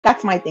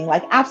That's my thing.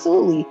 Like,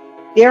 absolutely.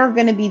 There are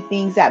going to be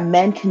things that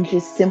men can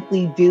just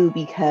simply do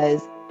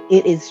because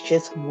it is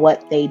just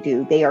what they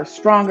do. They are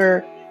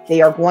stronger.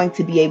 They are going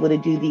to be able to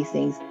do these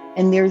things.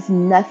 And there's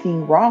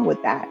nothing wrong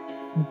with that.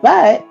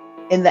 But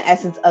in the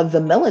essence of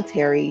the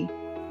military,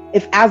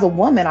 if as a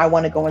woman, I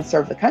want to go and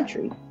serve the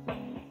country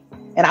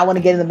and I want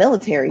to get in the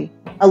military,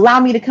 allow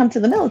me to come to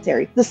the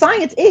military. The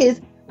science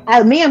is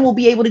a man will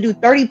be able to do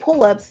 30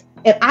 pull-ups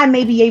and I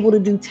may be able to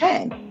do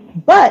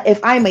 10. But if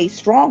I'm a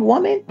strong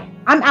woman,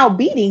 I'm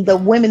outbeating the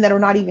women that are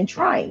not even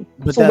trying.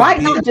 But so why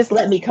not just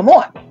let me come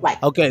on?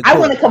 Like, okay, cool. I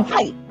want to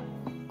compete.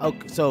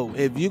 Okay, so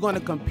if you're going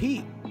to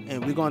compete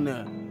and we're going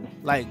to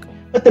like,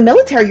 but the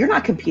military, you're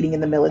not competing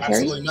in the military.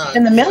 Absolutely not.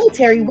 In the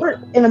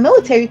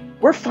military,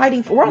 we're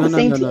fighting for, we're on the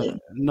same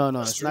team. No,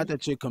 it's true. Not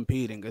that you're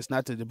competing. It's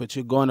not that, but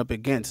you're going up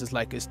against. It's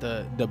like it's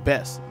the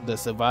best, the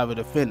survivor,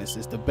 the fittest.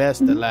 It's the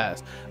best, the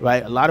last,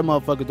 right? A lot of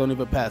motherfuckers don't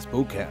even pass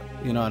boot camp.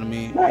 You know what I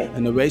mean? Right.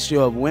 And the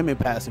ratio of women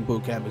passing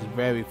boot camp is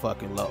very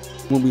fucking low.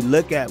 When we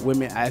look at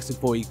women asking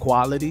for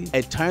equality,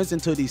 it turns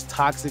into these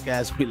toxic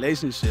ass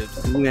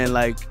relationships. And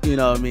like, you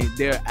know what I mean?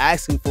 They're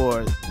asking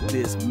for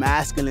this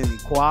masculine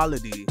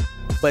equality,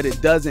 but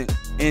it doesn't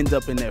end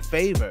up in their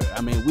favor.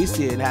 I mean, we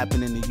see it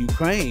happen in the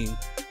Ukraine.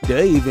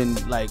 They're even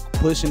like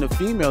pushing the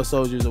female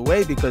soldiers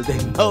away because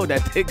they know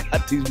that they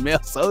got these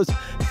male soldiers.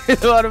 You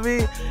know what I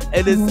mean?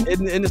 And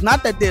it's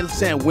not that they're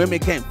saying women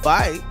can't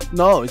fight.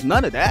 No, it's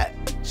none of that.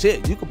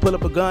 Shit, you can pull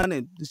up a gun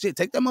and shit,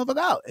 take that motherfucker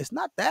out. It's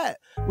not that.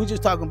 We're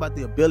just talking about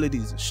the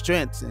abilities and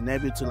strengths and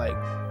able to, like,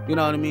 you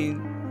know what I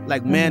mean?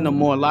 Like, men are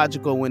more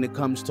logical when it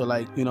comes to,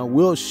 like, you know,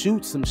 we'll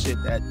shoot some shit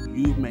that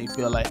you may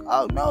feel like,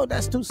 oh no,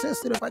 that's too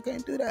sensitive, I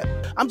can't do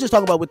that. I'm just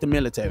talking about with the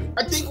military.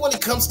 I think when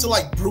it comes to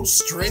like brute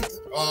strength,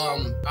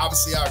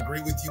 obviously I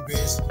agree with you,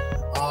 Biz.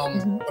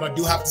 But I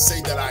do have to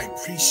say that I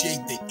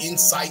appreciate the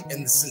insight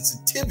and the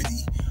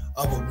sensitivity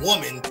of a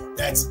woman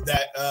that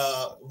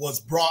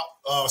was brought,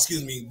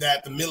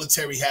 that the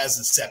military has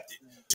accepted.